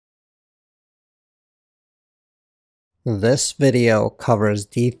This video covers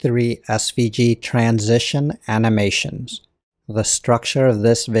D3 SVG Transition Animations. The structure of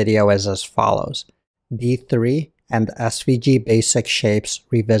this video is as follows: D3 and SVG Basic Shapes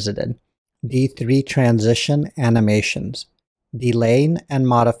Revisited, D3 Transition Animations, Delaying and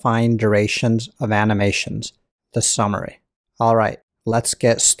Modifying Durations of Animations, the summary. Alright, let's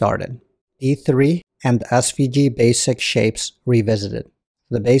get started. D3 and SVG Basic Shapes Revisited.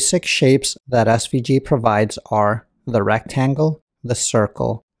 The basic shapes that SVG provides are the rectangle, the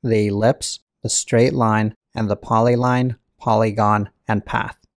circle, the ellipse, the straight line, and the polyline, polygon, and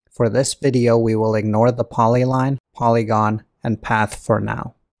path. For this video, we will ignore the polyline, polygon, and path for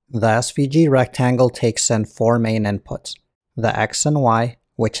now. The SVG rectangle takes in four main inputs: the X and Y,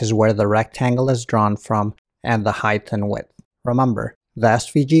 which is where the rectangle is drawn from, and the height and width. Remember, the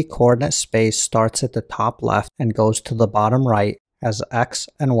SVG coordinate space starts at the top left and goes to the bottom right as X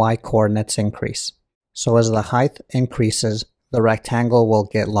and Y coordinates increase. So as the height increases, the rectangle will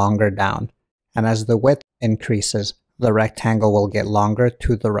get longer down, and as the width increases, the rectangle will get longer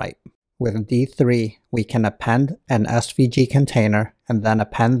to the right. With D3, we can append an SVG container and then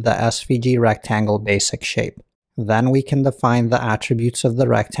append the SVG rectangle basic shape. Then we can define the attributes of the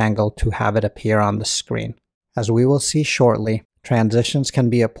rectangle to have it appear on the screen. As we will see shortly, transitions can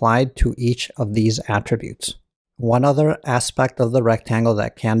be applied to each of these attributes. One other aspect of the rectangle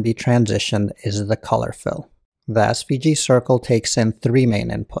that can be transitioned is the color fill. The SVG circle takes in three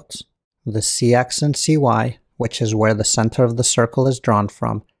main inputs: the CX and CY, which is where the center of the circle is drawn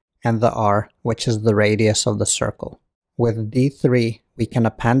from, and the R, which is the radius of the circle. With D3, we can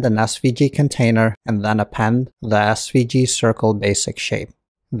append an SVG container and then append the SVG circle basic shape.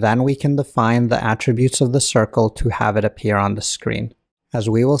 Then we can define the attributes of the circle to have it appear on the screen. As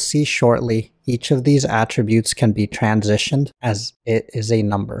we will see shortly, each of these attributes can be transitioned as it is a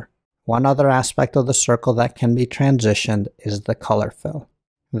number. One other aspect of the circle that can be transitioned is the color fill.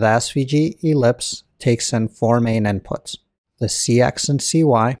 The SVG ellipse takes in four main inputs: the CX and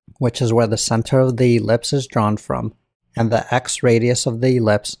CY, which is where the center of the ellipse is drawn from, and the X radius of the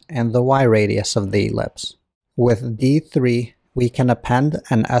ellipse and the Y radius of the ellipse. With D3, we can append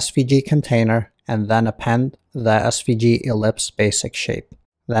an SVG container and then append the SVG ellipse basic shape.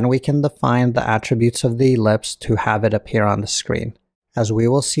 Then we can define the attributes of the ellipse to have it appear on the screen. As we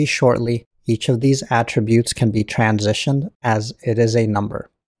will see shortly, each of these attributes can be transitioned as it is a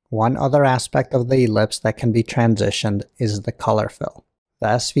number. One other aspect of the ellipse that can be transitioned is the color fill. The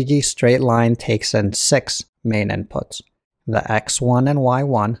SVG straight line takes in six main inputs: the X1 and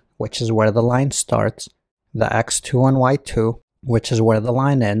Y1, which is where the line starts, the X2 and Y2, which is where the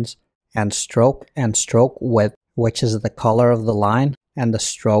line ends, and stroke width, which is the color of the line, and the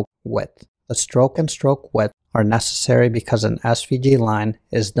stroke width. The stroke and stroke width are necessary because an SVG line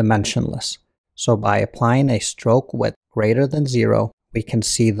is dimensionless. So by applying a stroke width greater than 0, we can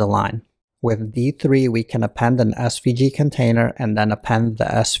see the line. With D3, we can append an SVG container and then append the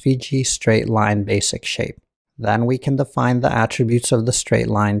SVG straight line basic shape. Then we can define the attributes of the straight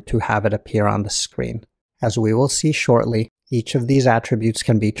line to have it appear on the screen. As we will see shortly, each of these attributes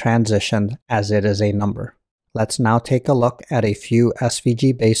can be transitioned as it is a number. Let's now take a look at a few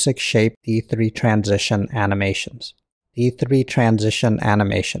SVG Basic Shape D3 Transition Animations. D3 Transition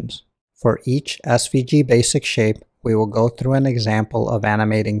Animations. For each SVG Basic Shape, we will go through an example of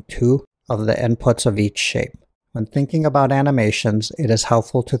animating two of the inputs of each shape. When thinking about animations, it is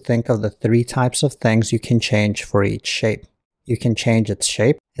helpful to think of the three types of things you can change for each shape. You can change its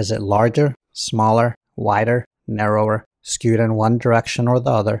shape. Is it larger, smaller, wider, narrower, skewed in one direction or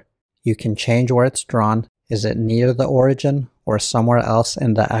the other? You can change where it's drawn. Is it near the origin or somewhere else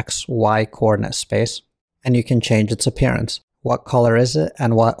in the XY coordinate space? And you can change its appearance. What color is it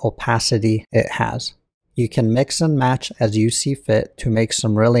and what opacity it has? You can mix and match as you see fit to make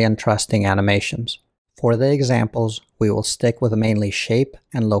some really interesting animations. For the examples, we will stick with mainly shape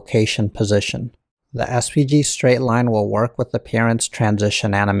and location position. The SVG straight line will work with appearance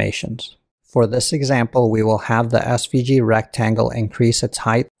transition animations. For this example, we will have the SVG rectangle increase its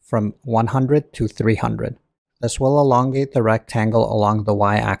height from 100 to 300. This will elongate the rectangle along the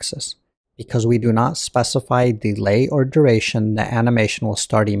y-axis. Because we do not specify delay or duration, the animation will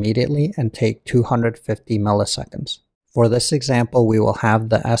start immediately and take 250 milliseconds. For this example, we will have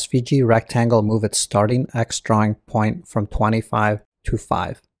the SVG rectangle move its starting X drawing point from 25 to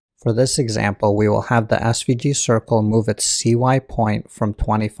 5. For this example, we will have the SVG circle move its CY point from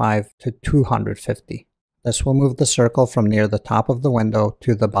 25 to 250. This will move the circle from near the top of the window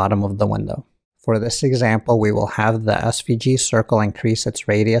to the bottom of the window. For this example, we will have the SVG circle increase its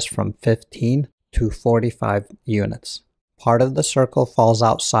radius from 15 to 45 units. Part of the circle falls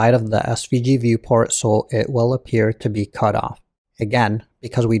outside of the SVG viewport, so it will appear to be cut off. Again,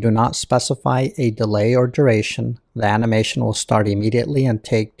 because we do not specify a delay or duration, the animation will start immediately and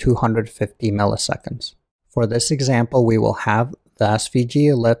take 250 milliseconds. For this example, we will have the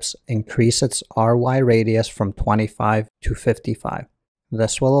SVG ellipse increase its RY radius from 25 to 55.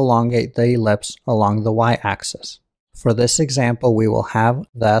 This will elongate the ellipse along the y-axis. For this example, we will have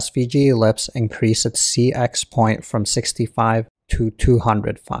the SVG ellipse increase its CX point from 65 to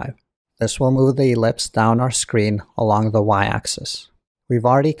 205. This will move the ellipse down our screen along the y-axis. We've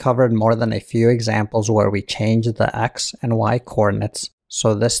already covered more than a few examples where we change the x and y coordinates,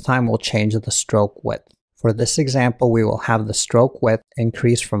 so this time we'll change the stroke width. For this example, we will have the stroke width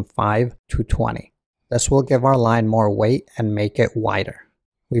increase from 5 to 20. This will give our line more weight and make it wider.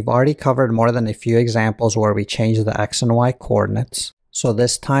 We've already covered more than a few examples where we change the x and y coordinates, so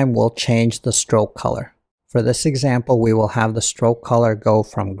this time we'll change the stroke color. For this example, we will have the stroke color go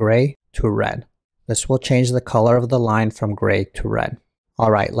from gray to red. This will change the color of the line from gray to red.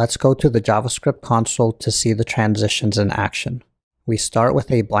 Alright, let's go to the JavaScript console to see the transitions in action. We start with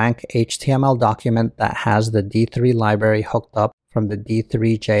a blank HTML document that has the D3 library hooked up from the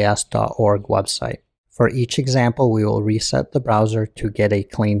D3.js.org website. For each example, we will reset the browser to get a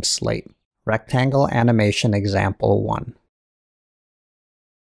clean slate. Rectangle animation example 1.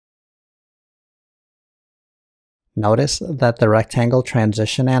 Notice that the rectangle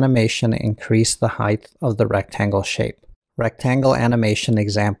transition animation increased the height of the rectangle shape. Rectangle animation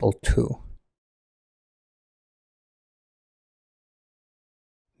example 2.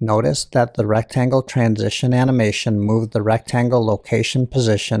 Notice that the rectangle transition animation moved the rectangle location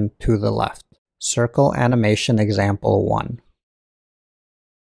position to the left. Circle animation example 1.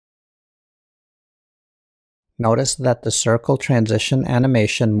 Notice that the circle transition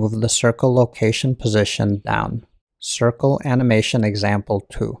animation moved the circle location position down. Circle animation example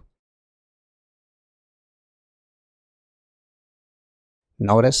 2.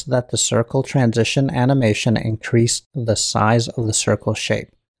 Notice that the circle transition animation increased the size of the circle shape.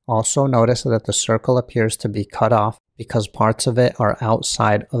 Also notice that the circle appears to be cut off because parts of it are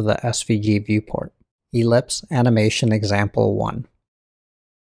outside of the SVG viewport. Ellipse animation example 1.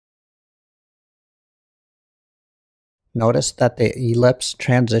 Notice that the ellipse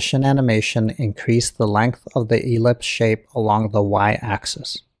transition animation increased the length of the ellipse shape along the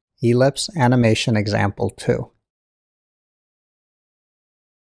y-axis. Ellipse animation example 2.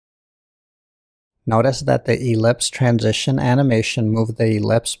 Notice that the ellipse transition animation moved the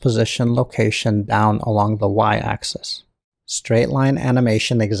ellipse position location down along the y-axis. Straight line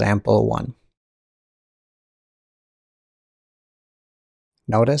animation example 1.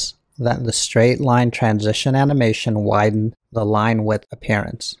 Notice that the straight line transition animation widened the line width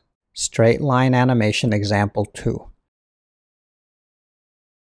appearance. Straight line animation example 2.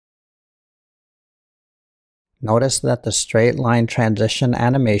 Notice that the straight line transition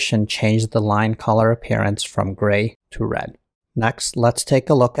animation changed the line color appearance from gray to red. Next, let's take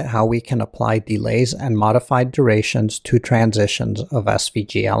a look at how we can apply delays and modified durations to transitions of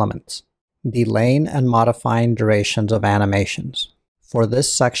SVG elements. Delaying and modifying durations of animations. For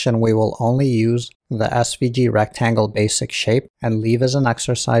this section, we will only use the SVG rectangle basic shape and leave as an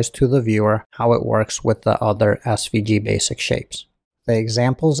exercise to the viewer how it works with the other SVG basic shapes. The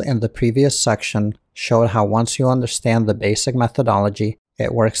examples in the previous section showed how once you understand the basic methodology,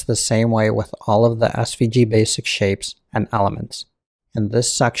 it works the same way with all of the SVG basic shapes and elements. In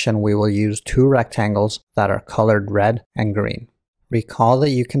this section, we will use two rectangles that are colored red and green. Recall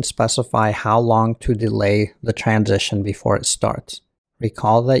that you can specify how long to delay the transition before it starts.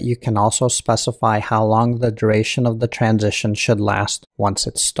 Recall that you can also specify how long the duration of the transition should last once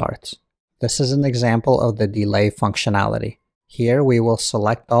it starts. This is an example of the delay functionality. Here we will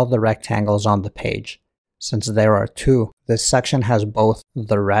select all the rectangles on the page. Since there are two, this section has both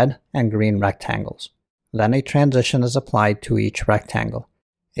the red and green rectangles. Then a transition is applied to each rectangle.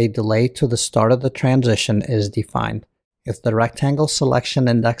 A delay to the start of the transition is defined. If the rectangle selection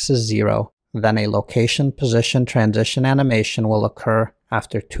index is 0, then a location position transition animation will occur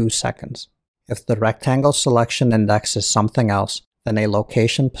after 2 seconds. If the rectangle selection index is something else, then a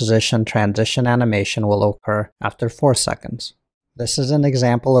location position transition animation will occur after 4 seconds. This is an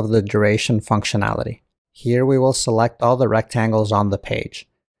example of the duration functionality. Here we will select all the rectangles on the page.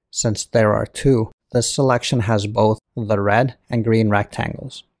 Since there are two, this selection has both the red and green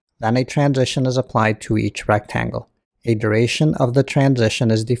rectangles. Then a transition is applied to each rectangle. A duration of the transition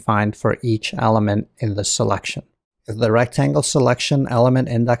is defined for each element in the selection. If the rectangle selection element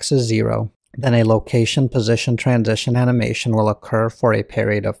index is 0, then a location position transition animation will occur for a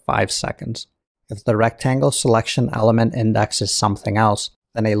period of 5 seconds. If the rectangle selection element index is something else,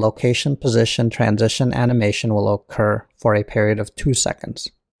 then a location position transition animation will occur for a period of 2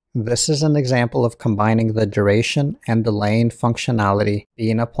 seconds. This is an example of combining the duration and delaying functionality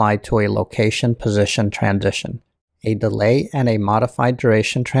being applied to a location position transition. A delay and a modified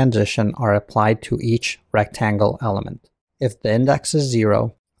duration transition are applied to each rectangle element. If the index is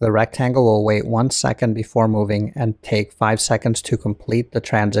 0, the rectangle will wait 1 second before moving and take 5 seconds to complete the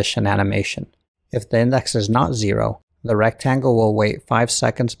transition animation. If the index is not 0, the rectangle will wait 5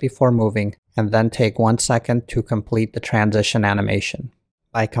 seconds before moving and then take 1 second to complete the transition animation.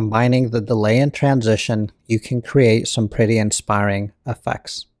 By combining the delay and transition, you can create some pretty inspiring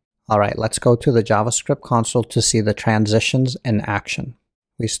effects. Alright, let's go to the JavaScript console to see the transitions in action.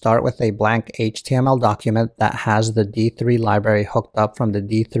 We start with a blank HTML document that has the D3 library hooked up from the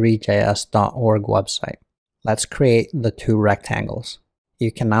D3.js.org website. Let's create the 2 rectangles.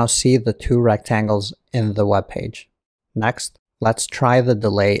 You can now see the 2 rectangles in the web page. Next, let's try the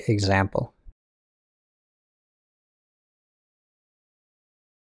delay example.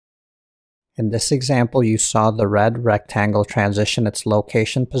 In this example, you saw the red rectangle transition its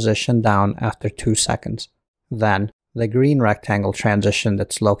location position down after 2 seconds. Then, the green rectangle transitioned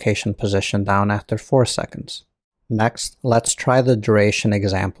its location position down after 4 seconds. Next, let's try the duration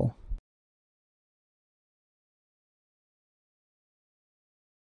example.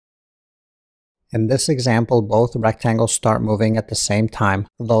 In this example, both rectangles start moving at the same time,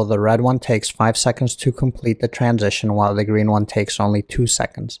 though the red one takes 5 seconds to complete the transition while the green one takes only 2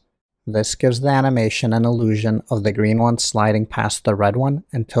 seconds. This gives the animation an illusion of the green one sliding past the red one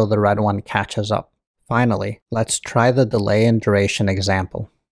until the red one catches up. Finally, let's try the delay and duration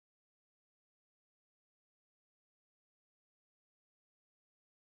example.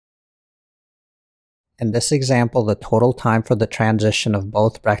 In this example, the total time for the transition of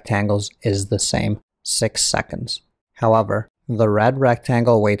both rectangles is the same, 6 seconds. However, the red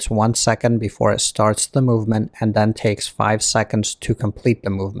rectangle waits 1 second before it starts the movement and then takes 5 seconds to complete the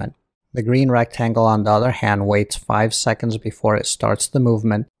movement. The green rectangle, on the other hand, waits 5 seconds before it starts the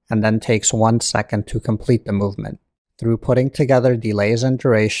movement and then takes 1 second to complete the movement. Through putting together delays and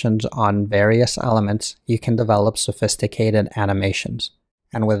durations on various elements, you can develop sophisticated animations.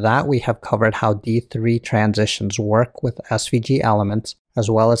 And with that, we have covered how D3 transitions work with SVG elements, as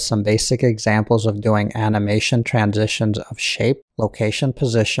well as some basic examples of doing animation transitions of shape, location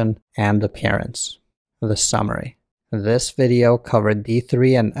position, and appearance. The summary. This video covered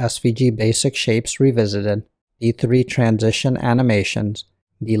D3 and SVG Basic Shapes Revisited, D3 Transition Animations,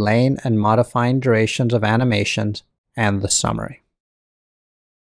 delaying and modifying durations of animations, and the summary.